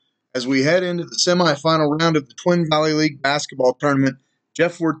As we head into the semifinal round of the Twin Valley League basketball tournament,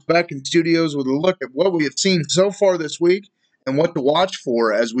 Jeff Wirtz back in studios with a look at what we have seen so far this week and what to watch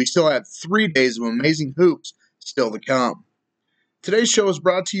for as we still have 3 days of amazing hoops still to come. Today's show is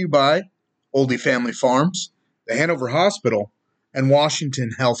brought to you by Oldie Family Farms, the Hanover Hospital, and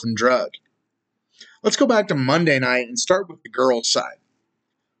Washington Health and Drug. Let's go back to Monday night and start with the girls' side.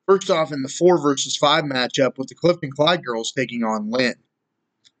 First off, in the 4 versus 5 matchup with the Clifton Clyde girls taking on Lynn.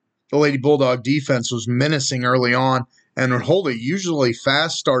 The Lady Bulldog defense was menacing early on and would hold a usually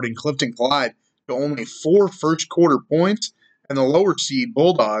fast-starting Clifton Clyde to only 4 first-quarter points, and the lower seed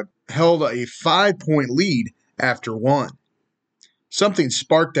Bulldog held a 5-point lead after 1. Something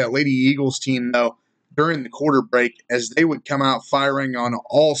sparked that Lady Eagles team, though, during the quarter break as they would come out firing on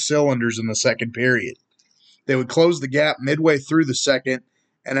all cylinders in the second period. They would close the gap midway through the second,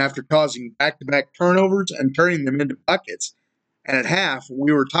 and after causing back-to-back turnovers and turning them into buckets, and at half,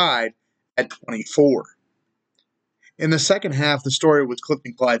 we were tied at 24. In the second half, the story was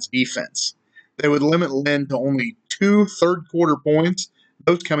Clifton Clyde's defense. They would limit Lynn to only 2 third-quarter points,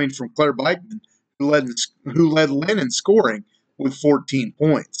 those coming from Claire Beichman, who led Lynn in scoring with 14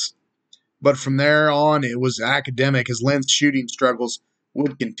 points. But from there on, it was academic as Lynn's shooting struggles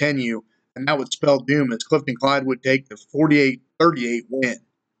would continue, and that would spell doom as Clifton Clyde would take the 48-38 win.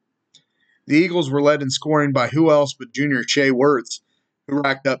 The Eagles were led in scoring by who else but junior Shea Wirtz, who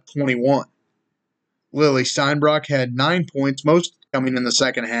racked up 21. Lily Steinbrock had 9 points, most coming in the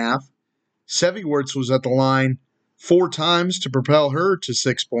second half. Sevy Wirtz was at the line 4 times to propel her to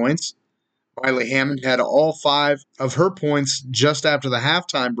 6 points. Riley Hammond had all 5 of her points just after the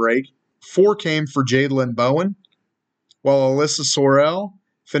halftime break. 4 came for Jadelyn Bowen, while Alyssa Sorrell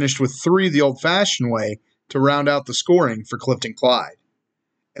finished with 3 the old-fashioned way to round out the scoring for Clifton Clyde.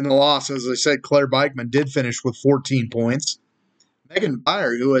 In the loss, as I said, Claire Beichman did finish with 14 points. Megan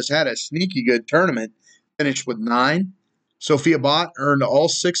Byer, who has had a sneaky good tournament, finished with 9. Sophia Bott earned all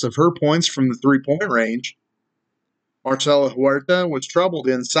 6 of her points from the three-point range. Marcela Huerta was troubled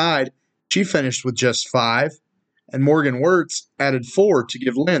inside. She finished with just 5. And Morgan Wirtz added 4 to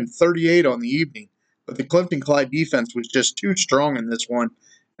give Lynn 38 on the evening. But the Clifton Clyde defense was just too strong in this one,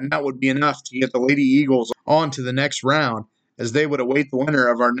 and that would be enough to get the Lady Eagles on to the next round, as they would await the winner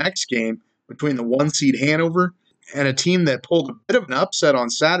of our next game between the 1-seed Hanover and a team that pulled a bit of an upset on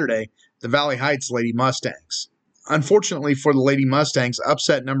Saturday, the Valley Heights Lady Mustangs. Unfortunately for the Lady Mustangs,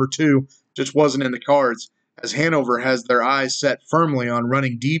 upset number 2 just wasn't in the cards, as Hanover has their eyes set firmly on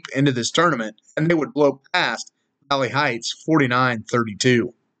running deep into this tournament, and they would blow past Valley Heights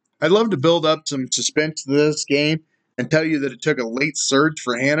 49-32. I'd love to build up some suspense to this game and tell you that it took a late surge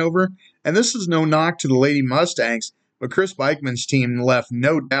for Hanover, and this is no knock to the Lady Mustangs, but Chris Beichman's team left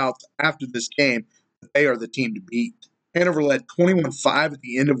no doubt after this game that they are the team to beat. Hanover led 21-5 at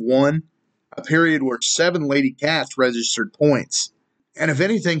the end of 1, a period where 7 Lady Cats registered points. And if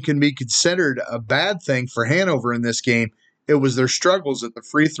anything can be considered a bad thing for Hanover in this game, it was their struggles at the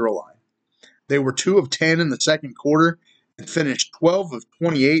free throw line. They were 2 of 10 in the second quarter and finished 12 of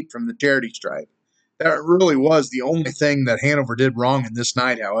 28 from the charity stripe. That really was the only thing that Hanover did wrong in this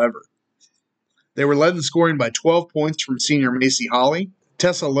night, however. They were led in scoring by 12 points from senior Macy Holly.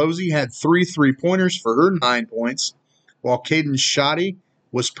 Tessa Losey had 3 3-pointers for her 9 points, while Cadence Shoddy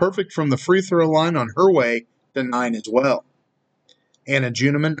was perfect from the free throw line on her way to 9 as well. Anna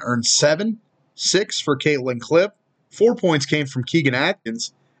Juneman earned 7, 6 for Caitlin Clipp. 4 points came from Keegan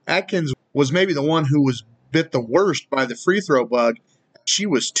Atkins. Atkins was maybe the one who was bit the worst by the free throw bug. She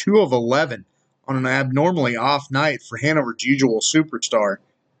was 2 of 11 on an abnormally off night for Hanover's usual superstar,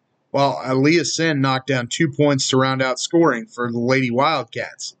 while Aaliyah Sin knocked down 2 points to round out scoring for the Lady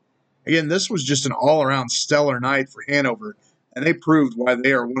Wildcats. Again, this was just an all-around stellar night for Hanover, and they proved why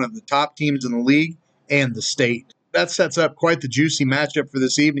they are one of the top teams in the league and the state. That sets up quite the juicy matchup for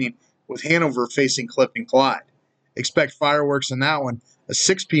this evening, with Hanover facing Clifton Clyde. Expect fireworks in that one, a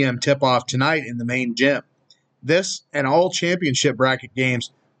 6 p.m. tip-off tonight in the main gym. This and all championship bracket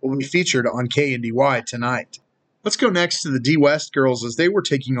games will be featured on KNDY tonight. Let's go next to the D West girls as they were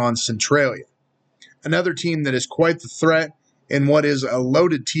taking on Centralia, another team that is quite the threat in what is a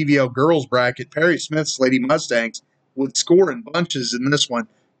loaded TVL girls bracket. Perry Smith's Lady Mustangs would score in bunches in this one,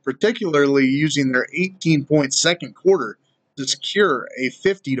 particularly using their 18-point second quarter to secure a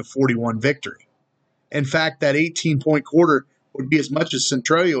 50-41 victory. In fact, that 18-point quarter would be as much as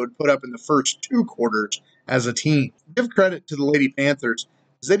Centralia would put up in the first 2 quarters as a team. Give credit to the Lady Panthers,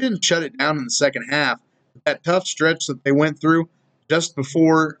 as they didn't shut it down in the second half. That tough stretch that they went through just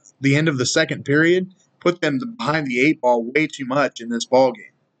before the end of the second period put them behind the 8 ball way too much in this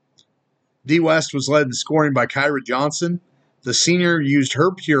ballgame. D West was led in scoring by Kyra Johnson, The senior used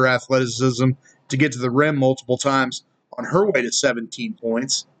her pure athleticism to get to the rim multiple times on her way to 17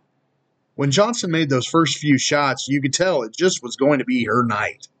 points. When Johnson made those first few shots, you could tell it just was going to be her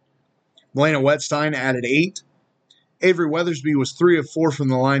night. Melena Wetstein added 8. Avery Weathersby was 3 of 4 from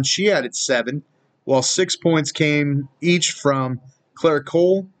the line. She added 7, while 6 points came each from Claire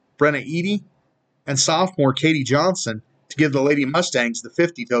Cole, Brenna Edie, and sophomore Katie Johnson to give the Lady Mustangs the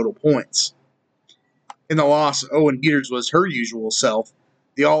 50 total points. In the loss, Owen Dieters was her usual self.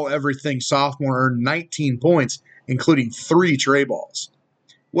 The all-everything sophomore earned 19 points, including 3 tray balls.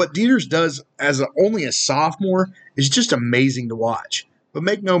 What Dieters does as only a sophomore is just amazing to watch. But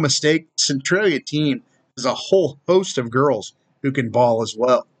make no mistake, the Centralia team is a whole host of girls who can ball as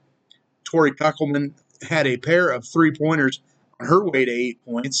well. Tori Kuckelman had a pair of 3-pointers on her way to 8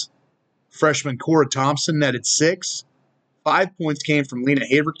 points. Freshman Cora Thompson netted 6. 5 points came from Lena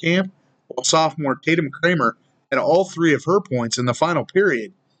Haverkamp, while sophomore Tatum Kramer had all 3 of her points in the final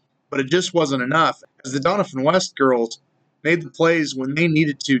period. But it just wasn't enough, as the Donovan West girls made the plays when they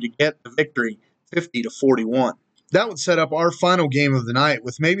needed to get the victory, 50-41. That would set up our final game of the night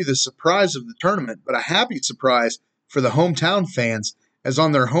with maybe the surprise of the tournament, but a happy surprise for the hometown fans, as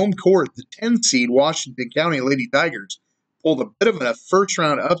on their home court, the 10-seed Washington County Lady Tigers pulled a bit of a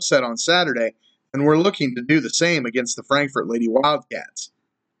first-round upset on Saturday, and were looking to do the same against the Frankfort Lady Wildcats.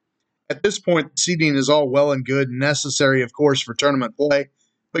 At this point, the seeding is all well and good and necessary, of course, for tournament play,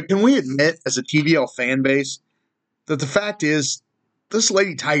 but can we admit, as a TVL fan base, that the fact is this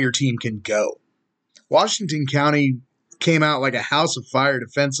Lady Tiger team can go? Washington County came out like a house of fire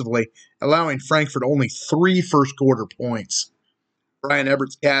defensively, allowing Frankfort only 3 first-quarter points. Brian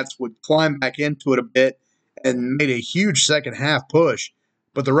Everett's Cats would climb back into it a bit and made a huge second-half push,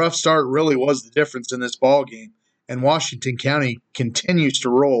 but the rough start really was the difference in this ballgame, and Washington County continues to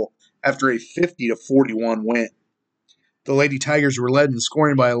roll after a 50-41 win. The Lady Tigers were led in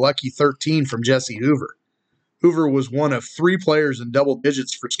scoring by a lucky 13 from Jessie Hoover. Hoover was one of 3 players in double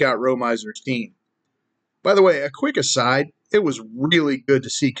digits for Scout Romiser's team. By the way, a quick aside, it was really good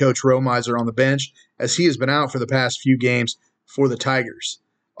to see Coach Romiser on the bench, as he has been out for the past few games for the Tigers.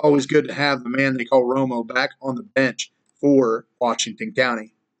 Always good to have the man they call Romo back on the bench for Washington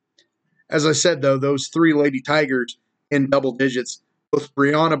County. As I said, though, those 3 Lady Tigers in double digits, both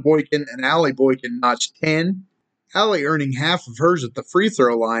Brianna Boykin and Allie Boykin notched 10, Allie earning half of hers at the free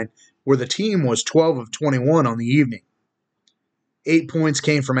throw line, where the team was 12 of 21 on the evening. 8 points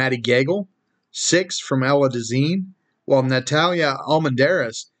came from Addie Gagel, 6 from Ella Dezine, while Natalia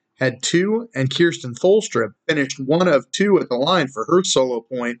Almendares had 2, and Kirsten Tholstrup finished 1 of 2 at the line for her solo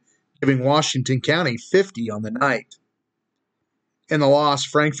point, giving Washington County 50 on the night. In the loss,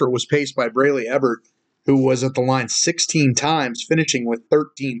 Frankfort was paced by Braylee Ebert, who was at the line 16 times, finishing with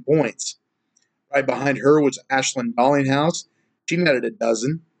 13 points. Right behind her was Ashlyn Dollinghouse. She netted a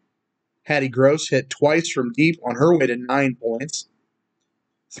dozen. Hattie Gross hit twice from deep on her way to 9 points.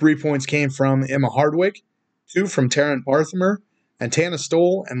 3 points came from Emma Hardwick, 2 from Taryn Parthamer, and Tana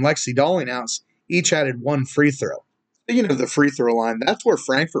Stoll and Lexi Dollinghouse each added 1 free throw. Speaking of the free throw line, that's where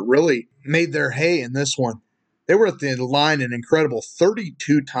Frankfort really made their hay in this one. They were at the line an incredible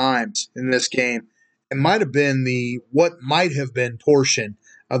 32 times in this game, and might have been what might have been portion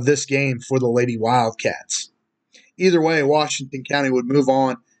of this game for the Lady Wildcats. Either way, Washington County would move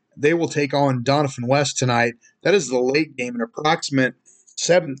on. They will take on Donovan West tonight. That is the late game, an approximate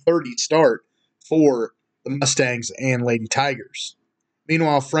 7:30 start for the Mustangs and Lady Tigers.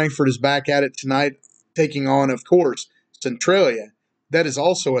 Meanwhile, Frankfort is back at it tonight, taking on, of course, Centralia. That is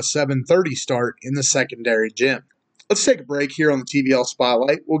also a 7:30 start in the secondary gym. Let's take a break here on the TVL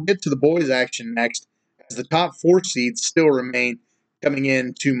Spotlight. We'll get to the boys' action next, as the top 4 seeds still remain coming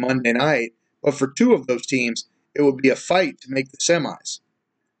in to Monday night. But for 2 of those teams, it will be a fight to make the semis.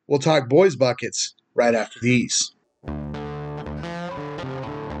 We'll talk boys' buckets right after these.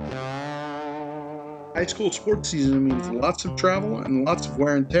 High school sports season means lots of travel and lots of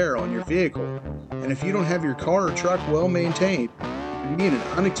wear and tear on your vehicle. And if you don't have your car or truck well maintained, you can be in an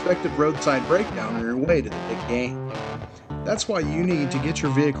unexpected roadside breakdown on your way to the big game. That's why you need to get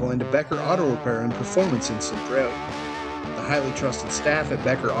your vehicle into Becker Auto Repair and Performance in Centralia. The highly trusted staff at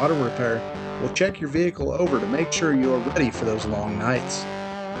Becker Auto Repair will check your vehicle over to make sure you are ready for those long nights.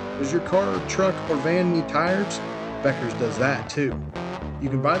 Does your car, truck, or van need tires? Becker's does that too. You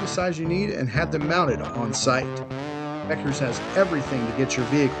can buy the size you need and have them mounted on site. Becker's has everything to get your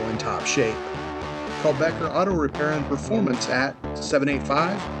vehicle in top shape. Call Becker Auto Repair and Performance at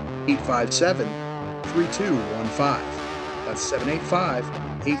 785-857-3215. That's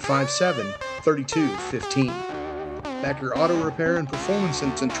 785-857-3215. Becker Auto Repair and Performance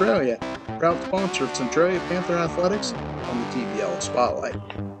in Centralia proud sponsor of Centralia Panther Athletics on the TVL Spotlight.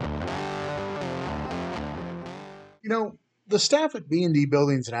 You know, the staff at B&D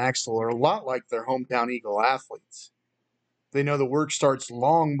Buildings in Axtell are a lot like their hometown Eagle athletes. They know the work starts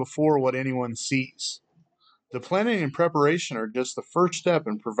long before what anyone sees. The planning and preparation are just the first step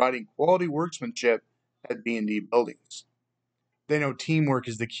in providing quality workmanship at B&D Buildings. They know teamwork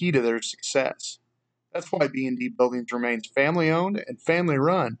is the key to their success. That's why B&D Buildings remains family-owned and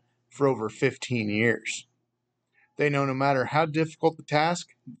family-run for over 15 years. They know no matter how difficult the task,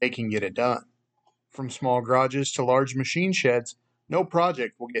 they can get it done. From small garages to large machine sheds, no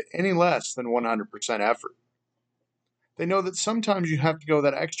project will get any less than 100% effort. They know that sometimes you have to go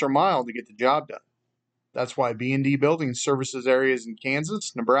that extra mile to get the job done. That's why B&D Buildings services areas in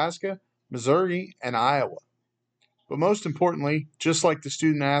Kansas, Nebraska, Missouri, and Iowa. But most importantly, just like the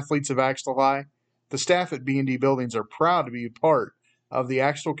student athletes of Axtell High, the staff at B&D Buildings are proud to be a part of the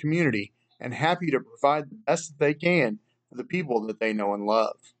Axtell community and happy to provide the best that they can for the people that they know and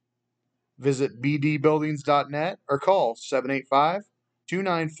love. Visit bdbuildings.net or call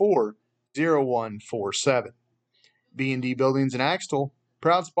 785-294-0147. B&D Buildings in Axtell,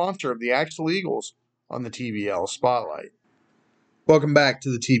 proud sponsor of the Axtell Eagles on the TVL Spotlight. Welcome back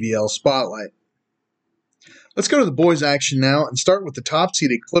to the TVL Spotlight. Let's go to the boys' action now and start with the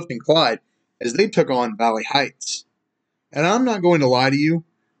top-seeded Clifton Clyde as they took on Valley Heights. And I'm not going to lie to you,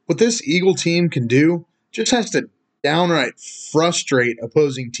 what this Eagle team can do just has to downright frustrate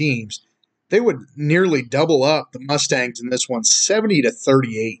opposing teams. They would nearly double up the Mustangs in this one,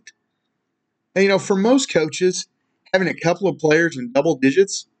 70-38. And for most coaches, having a couple of players in double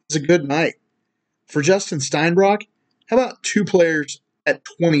digits is a good night. For Justin Steinbrock, how about two players at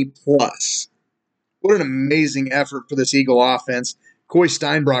 20 plus? What an amazing effort for this Eagle offense. Coy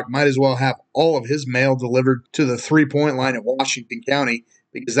Steinbrock might as well have all of his mail delivered to the three-point line at Washington County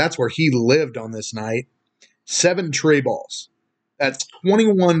because that's where he lived on this night. 7 tray balls. That's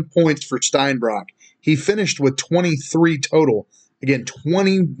 21 points for Steinbrock. He finished with 23 total. Again,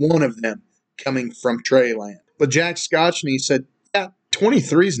 21 of them coming from tray land. But Jack Scotchney said, yeah,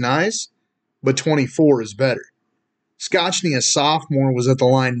 23 is nice, but 24 is better. Scotchney, a sophomore, was at the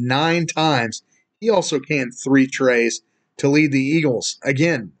line 9 times. He also canned 3 trays to lead the Eagles,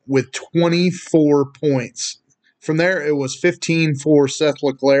 again, with 24 points. From there, it was 15 for Seth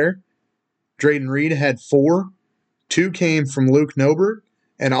LeClaire. Drayden Reed had 4. 2 came from Luke Nobert,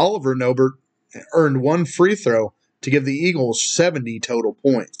 and Oliver Nobert earned 1 free throw to give the Eagles 70 total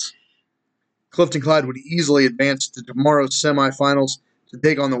points. Clifton Clyde would easily advance to tomorrow's semifinals to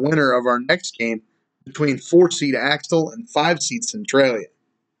take on the winner of our next game between 4-seed Axtell and 5-seed Centralia.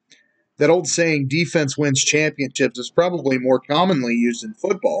 That old saying, defense wins championships, is probably more commonly used in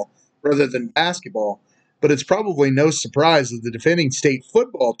football rather than basketball, but it's probably no surprise that the defending state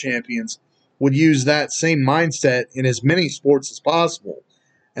football champions would use that same mindset in as many sports as possible.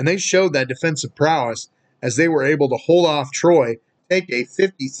 And they showed that defensive prowess as they were able to hold off Troy, take a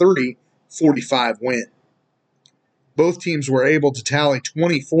 53-45 win. Both teams were able to tally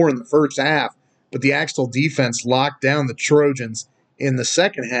 24 in the first half, but the Axtell defense locked down the Trojans in the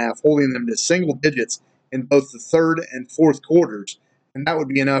second half, holding them to single digits in both the third and fourth quarters, and that would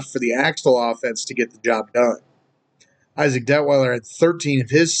be enough for the Axtell offense to get the job done. Isaac Detweiler had 13 of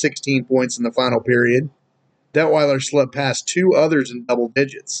his 16 points in the final period. Detweiler slipped past 2 others in double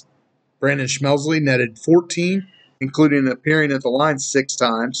digits. Brandon Schmelsley netted 14, including appearing at the line 6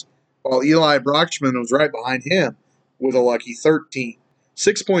 times, while Eli Brockschman was right behind him with a lucky 13.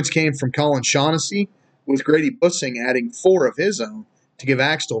 6 points came from Colin Shaughnessy, with Grady Bussing adding 4 of his own to give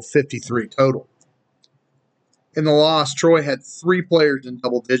Axtell 53 total. In the loss, Troy had 3 players in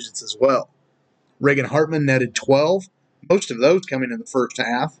double digits as well. Reagan Hartman netted 12, most of those coming in the first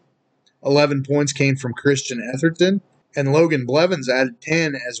half. 11 points came from Christian Etherton, and Logan Blevins added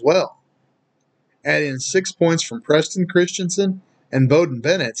 10 as well. Add in 6 points from Preston Christensen and Bowden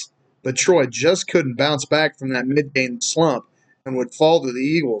Bennett, but Troy just couldn't bounce back from that mid-game slump and would fall to the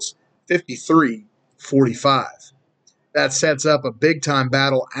Eagles 53-45. That sets up a big-time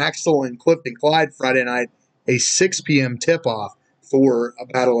battle, Axtell and Clifton Clyde Friday night, a 6 p.m. tip-off for a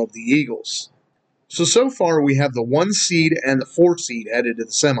battle of the Eagles. So far we have the 1 seed and the 4 seed headed to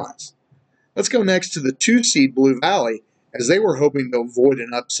the semis. Let's go next to the 2 seed Blue Valley, as they were hoping to avoid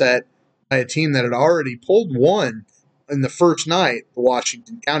an upset by a team that had already pulled 1 in the first night, the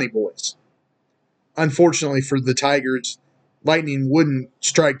Washington County boys. Unfortunately for the Tigers, lightning wouldn't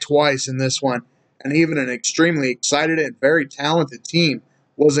strike twice in this one, and even an extremely excited and very talented team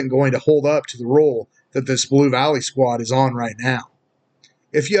wasn't going to hold up to the role that this Blue Valley squad is on right now.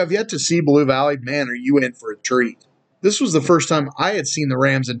 If you have yet to see Blue Valley, man, are you in for a treat. This was the first time I had seen the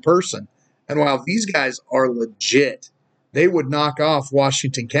Rams in person, And while these guys are legit, they would knock off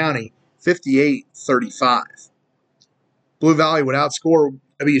Washington County 58-35. Blue Valley would outscore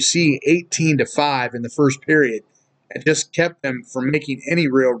WC 18-5 in the first period and just kept them from making any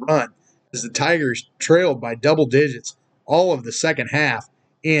real run as the Tigers trailed by double digits all of the second half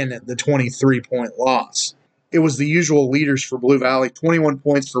in the 23-point loss. It was the usual leaders for Blue Valley, 21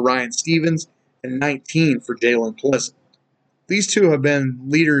 points for Ryan Stevens and 19 for Jalen Pleasant. These two have been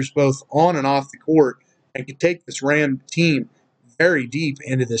leaders both on and off the court and could take this Ram team very deep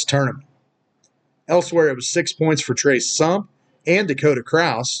into this tournament. Elsewhere, it was 6 points for Trey Sump and Dakota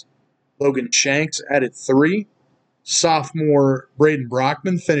Kraus. Logan Shanks added 3. Sophomore Braden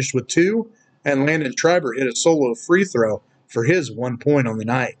Brockman finished with 2, and Landon Schreiber hit a solo free throw for his 1 point on the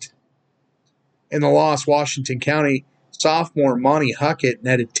night. In the loss, Washington County sophomore Monty Huckett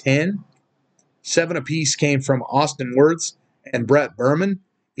netted 10. 7 apiece came from Austin Wirtz and Brett Berman,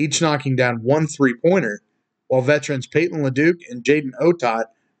 each knocking down 1 3-pointer, while veterans Peyton LeDuc and Jaden Otot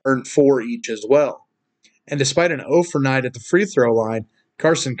earned 4 each as well. And despite an 0 for night at the free throw line,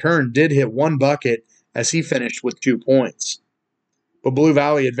 Carson Kern did hit 1 bucket as he finished with 2 points. But Blue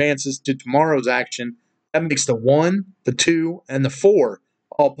Valley advances to tomorrow's action. That makes the 1, the 2, and the 4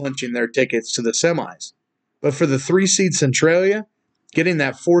 all punching their tickets to the semis. But for the 3-seed Centralia, getting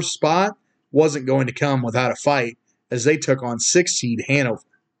that 4th spot wasn't going to come without a fight as they took on 6-seed Hanover.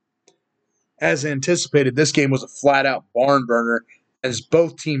 As anticipated, this game was a flat-out barn burner as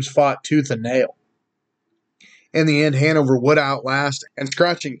both teams fought tooth and nail. In the end, Hanover would outlast and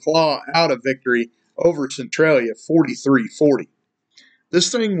scratch and claw out a victory over Centralia 43-40.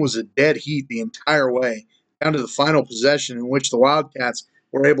 This thing was a dead heat the entire way, down to the final possession in which the Wildcats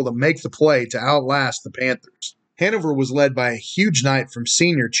were able to make the play to outlast the Panthers. Hanover was led by a huge night from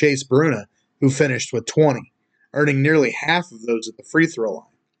senior Chase Bruna, who finished with 20, earning nearly half of those at the free throw line.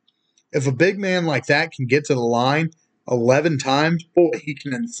 If a big man like that can get to the line 11 times, boy, he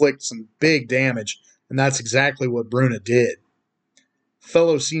can inflict some big damage, and that's exactly what Bruna did.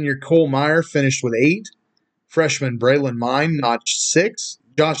 Fellow senior Cole Meyer finished with 8. Freshman Braylon Mine notched 6.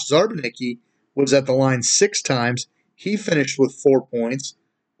 Josh Zarbanicki was at the line 6 times. He finished with 4 points,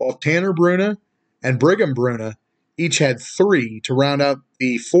 while Tanner Bruna and Brigham Bruna each had 3 to round out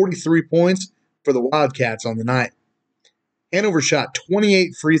the 43 points for the Wildcats on the night. Hanover shot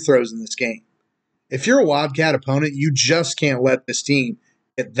 28 free throws in this game. If you're a Wildcat opponent, you just can't let this team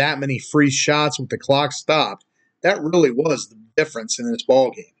get that many free shots with the clock stopped. That really was the difference in this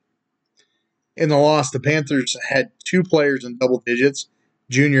ballgame. In the loss, the Panthers had 2 players in double digits.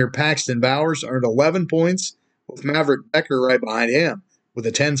 Junior Paxton Bowers earned 11 points, with Maverick Becker right behind him with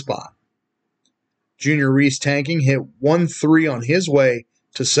a 10 spot. Junior Reese Tanking hit 1 3 on his way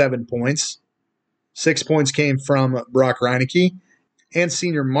to 7 points. 6 points came from Brock Reinecke, and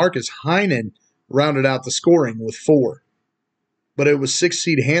senior Marcus Heinen rounded out the scoring with 4. But it was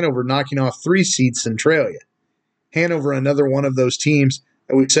 6-seed Hanover knocking off 3-seed Centralia. Hanover, another one of those teams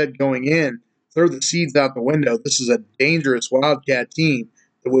that we said going in, throw the seeds out the window. This is a dangerous Wildcat team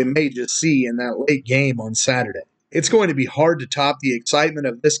that we may just see in that late game on Saturday. It's going to be hard to top the excitement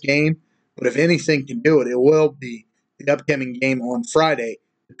of this game, but if anything can do it, it will be the upcoming game on Friday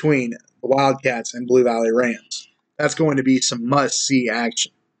between the Wildcats and Blue Valley Rams. That's going to be some must-see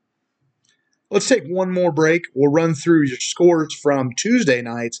action. Let's take one more break. We'll run through your scores from Tuesday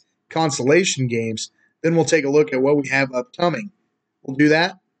night's consolation games. Then we'll take a look at what we have upcoming. We'll do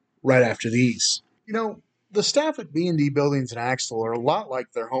that right after these. You know, the staff at B&D Buildings in Axtell are a lot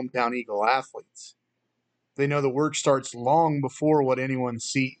like their hometown Eagle athletes. They know the work starts long before what anyone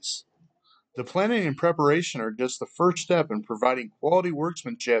sees. The planning and preparation are just the first step in providing quality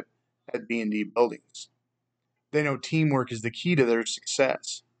workmanship at B&D Buildings. They know teamwork is the key to their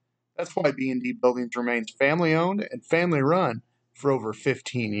success. That's why B&D Buildings remains family-owned and family-run for over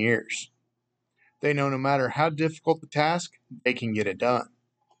 15 years. They know no matter how difficult the task, they can get it done.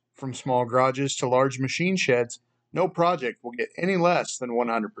 From small garages to large machine sheds, no project will get any less than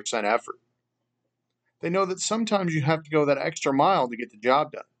 100% effort. They know that sometimes you have to go that extra mile to get the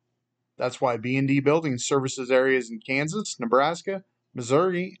job done. That's why B&D Buildings services areas in Kansas, Nebraska,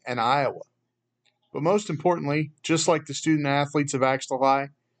 Missouri, and Iowa. But most importantly, just like the student-athletes of Axtell High,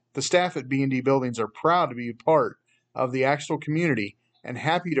 the staff at B&D Buildings are proud to be a part of the Axtell community and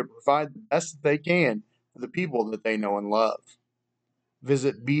happy to provide the best that they can for the people that they know and love.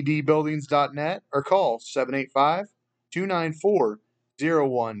 Visit bdbuildings.net or call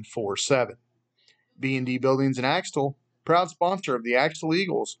 785-294-0147. B&D Buildings in Axtell, proud sponsor of the Axtell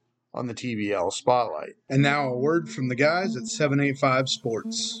Eagles on the TVL Spotlight. And now a word from the guys at 785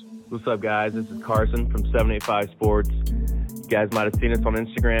 Sports. What's up, guys? This is Carson from 785 Sports. guys might have seen us on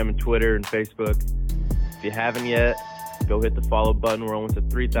Instagram and Twitter and Facebook. If you haven't yet, go hit the follow button. We're almost at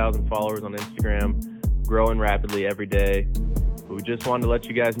 3,000 followers on Instagram, growing rapidly every day. But we just wanted to let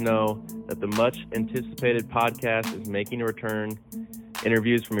you guys know that the much-anticipated podcast is making a return.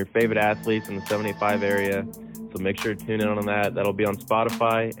 Interviews from your favorite athletes in the 785 area. So make sure to tune in on that. That'll be on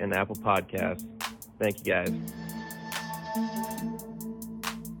Spotify and Apple Podcasts. Thank you, guys.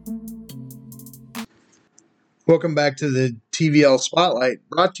 Welcome back to the TVL Spotlight,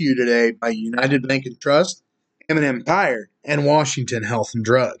 brought to you today by United Bank and Trust, M&M Tire, and Washington Health and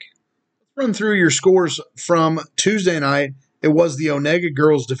Drug. Let's run through your scores from Tuesday night. It was the Onega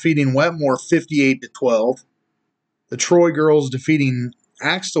girls defeating Wetmore 58-12. The Troy girls defeating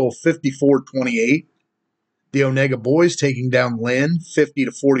Axtell 54-28. The Onega boys taking down Lynn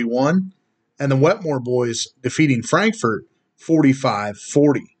 50-41. And the Wetmore boys defeating Frankfort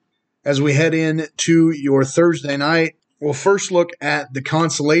 45-40. As we head into your Thursday night, we'll first look at the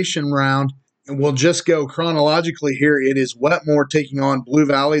consolation round, and we'll just go chronologically here. It is Wetmore taking on Blue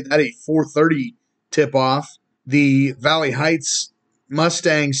Valley. That a 4:30 tip-off. The Valley Heights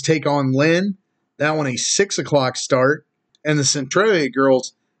Mustangs take on Lynn. That one a 6 o'clock start. And the Centralia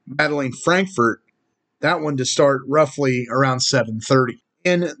girls battling Frankfort. That one to start roughly around 7:30.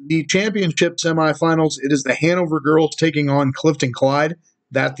 In the championship semifinals, it is the Hanover girls taking on Clifton Clyde.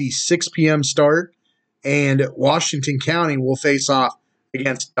 That's the 6 p.m. start, and Washington County will face off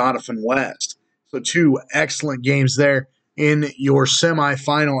against Doniphan West. So two excellent games there in your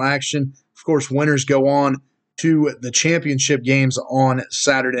semifinal action. Of course, winners go on to the championship games on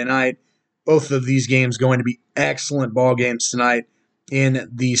Saturday night. Both of these games going to be excellent ball games tonight in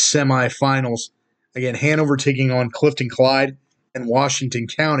the semifinals. Again, Hanover taking on Clifton Clyde, and Washington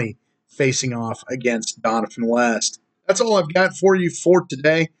County facing off against Doniphan West. That's all I've got for you for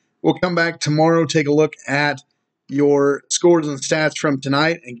today. We'll come back tomorrow, take a look at your scores and stats from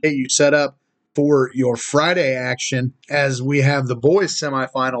tonight, and get you set up for your Friday action as we have the boys'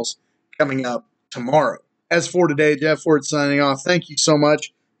 semifinals coming up tomorrow. As for today, Jeff Ford signing off. Thank you so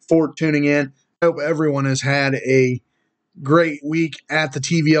much for tuning in. I hope everyone has had a great week at the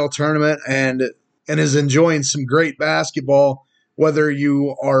TVL tournament and is enjoying some great basketball, whether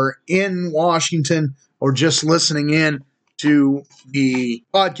you are in Washington or just listening in to the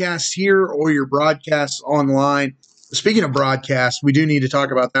podcast here or your broadcasts online. Speaking of broadcasts, we do need to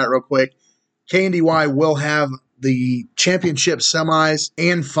talk about that real quick. KNDY will have the championship semis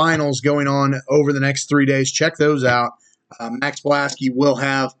and finals going on over the next 3 days. Check those out. Max Blasky will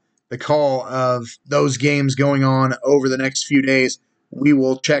have the call of those games going on over the next few days. We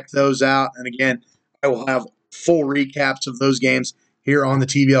will check those out. And again, I will have full recaps of those games here on the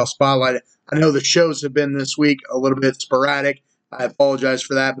TVL Spotlight. I know the shows have been this week a little bit sporadic. I apologize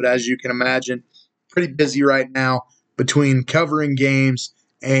for that, but as you can imagine, pretty busy right now between covering games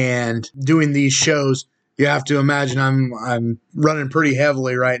and doing these shows. You have to imagine I'm running pretty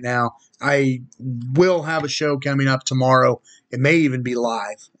heavily right now. I will have a show coming up tomorrow. It may even be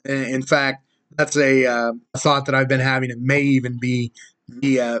live. In fact, that's a thought that I've been having. It may even be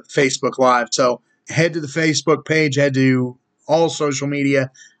via Facebook Live. So head to the Facebook page, head to all social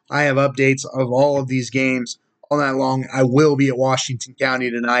media. I have updates of all of these games all night long. I will be at Washington County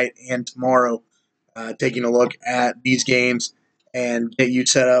tonight and tomorrow taking a look at these games and get you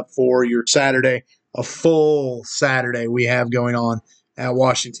set up for your Saturday, a full Saturday we have going on at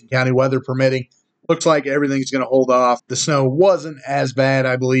Washington County, weather permitting. Looks like everything's going to hold off. The snow wasn't as bad,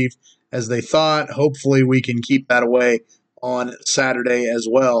 I believe, as they thought. Hopefully we can keep that away on Saturday as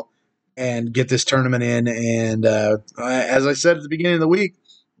well and get this tournament in. And as I said at the beginning of the week,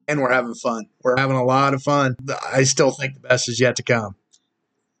 and we're having fun. We're having a lot of fun. I still think the best is yet to come.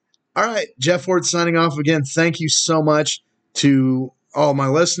 All right, Jeff Ford signing off again. Thank you so much to all my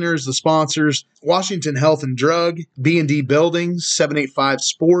listeners, the sponsors, Washington Health and Drug, B&D Buildings, 785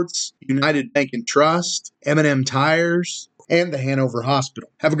 Sports, United Bank and Trust, M&M Tires, and the Hanover Hospital.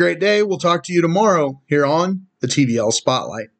 Have a great day. We'll talk to you tomorrow here on the TVL Spotlight.